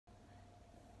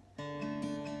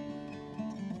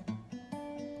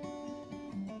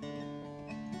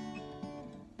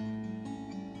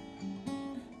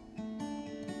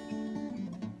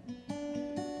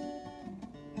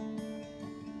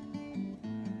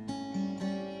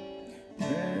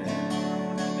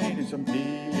some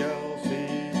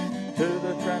TLC. To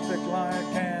the traffic light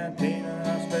cantina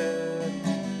I sped.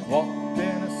 Walked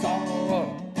in and saw a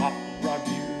hot rod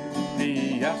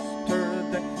beauty. Asked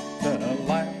her that the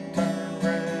light turned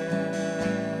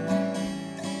red.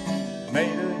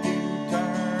 Made a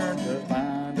U-turn to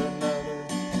find another.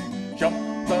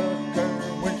 Jumped the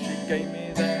curve when she gave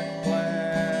me that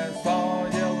glass. Saw a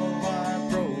yellow light,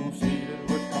 proceeded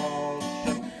with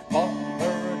caution. Bought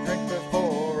her a drink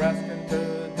before asking to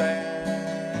dance.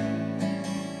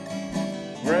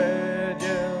 Red,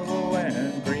 yellow,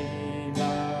 and green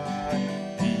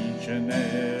light each and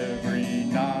every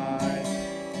night.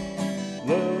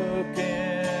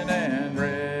 Looking and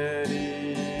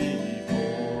ready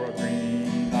for a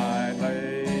green light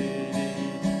lady.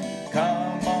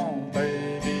 Come on,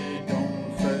 baby,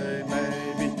 don't say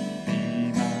maybe.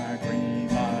 Be my green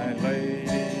light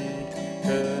lady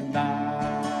tonight.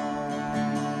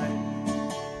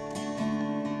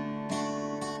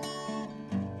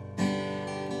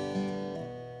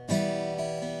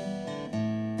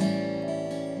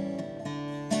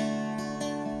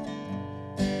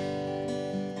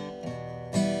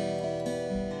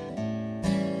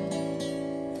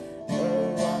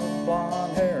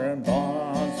 Blonde hair and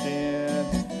blonde skin.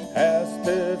 Asked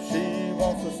if she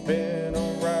wants to spin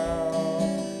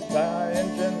around. My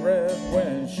engine revved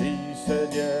when she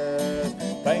said yes.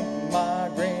 Thank my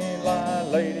green light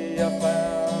lady I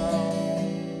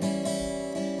found.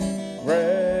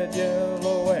 Red,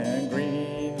 yellow, and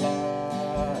green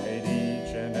light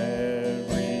each and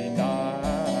every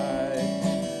night.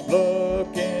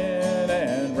 Looking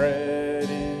and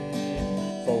ready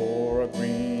for a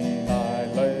green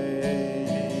light lady.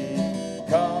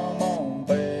 Come on,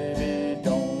 baby,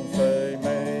 don't say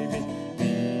maybe.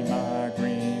 Be my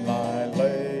green light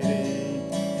lady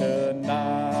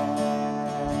tonight.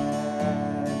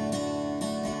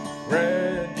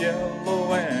 Red,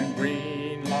 yellow, and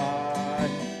green light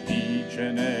each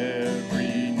and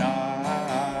every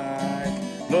night.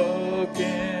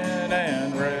 Looking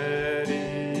and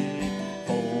ready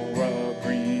for a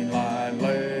green light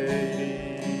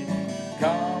lady.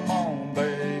 Come on,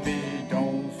 baby,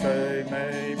 don't say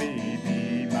maybe.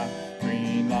 Be my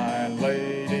green light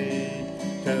lady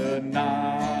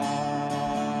tonight.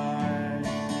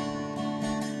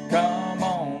 Come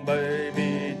on,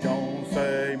 baby, don't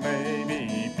say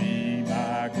maybe. Be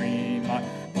my green light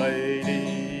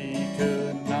lady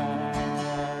tonight.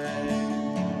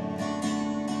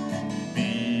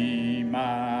 Be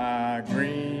my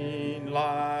green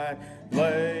light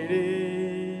lady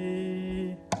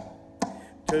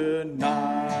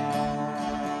tonight.